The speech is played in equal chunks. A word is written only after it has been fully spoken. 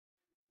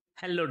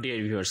Hello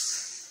dear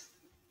viewers,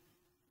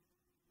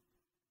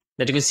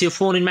 that you can see a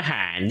phone in my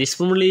hand. This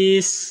phone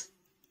is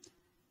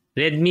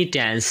Redmi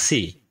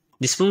 10C.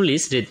 This phone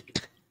is Redmi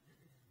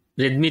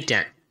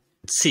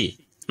 10C.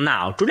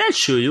 Now today I'll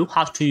show you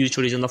how to use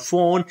storage on the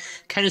phone,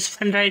 can use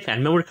pendrive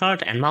and memory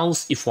card and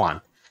mouse if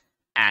one.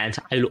 And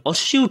I will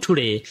also show you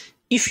today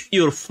if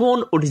your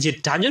phone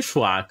OTG doesn't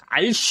work,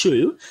 I will show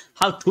you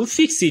how to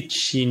fix it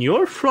in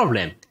your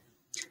problem.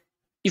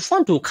 If you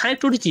want to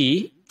connect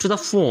OTG to the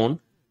phone,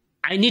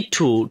 I need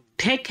to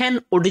take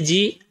an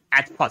OTG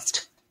at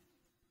first.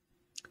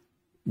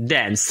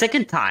 Then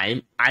second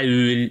time I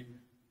will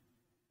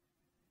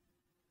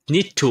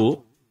need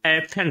to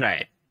add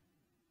pendrive.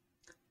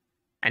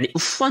 And if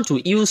you want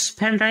to use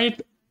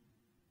pendrive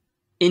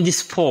in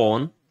this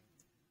phone,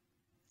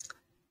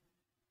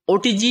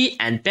 OTG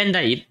and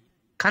pendrive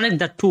connect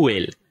the two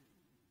well.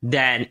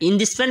 Then in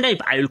this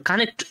pendrive I will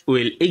connect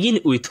well again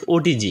with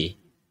OTG.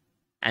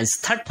 And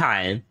third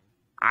time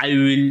I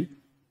will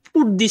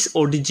put this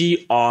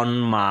OTG on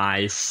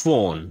my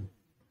phone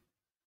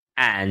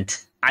and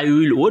I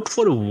will wait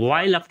for a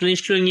while after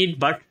installing it.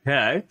 But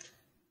here,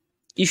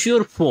 if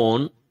your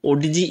phone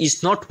OTG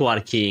is not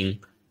working,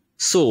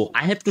 so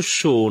I have to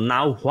show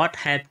now what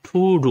I have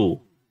to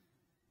do.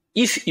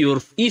 If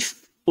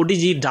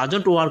OTG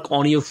doesn't work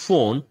on your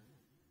phone,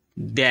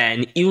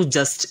 then you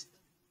just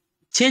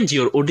change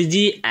your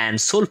OTG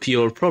and solve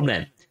your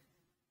problem.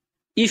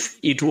 If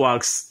it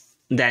works,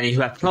 then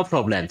you have no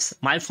problems.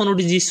 My phone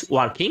OTG is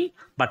working,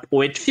 but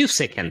wait few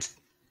seconds.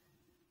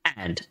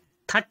 And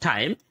third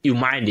time you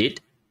mind it,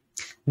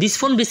 this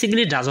phone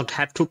basically doesn't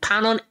have to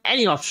turn on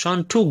any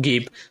option to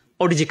give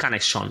OTG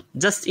connection.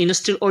 Just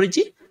install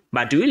OTG,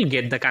 but you will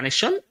get the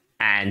connection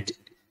and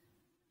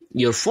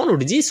your phone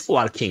OTG is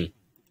working.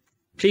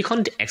 Click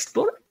on the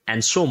explore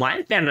and show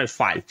my pendrive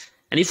file.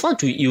 And if you want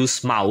to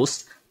use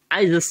mouse,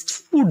 I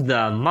just put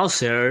the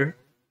mouse here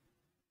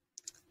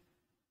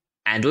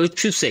and wait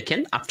few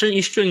seconds after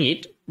installing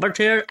it. But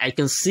here I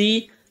can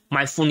see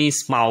my phone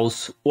is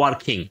mouse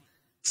working.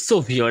 So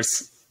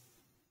viewers,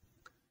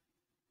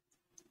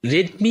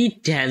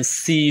 Redmi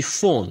 10C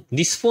phone.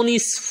 This phone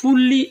is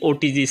fully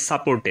OTG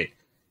supported.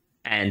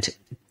 And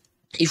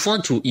if you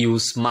want to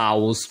use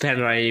mouse,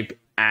 pendrive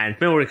and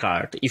memory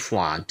card if you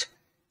want.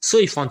 So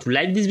if you want to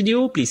like this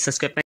video, please subscribe.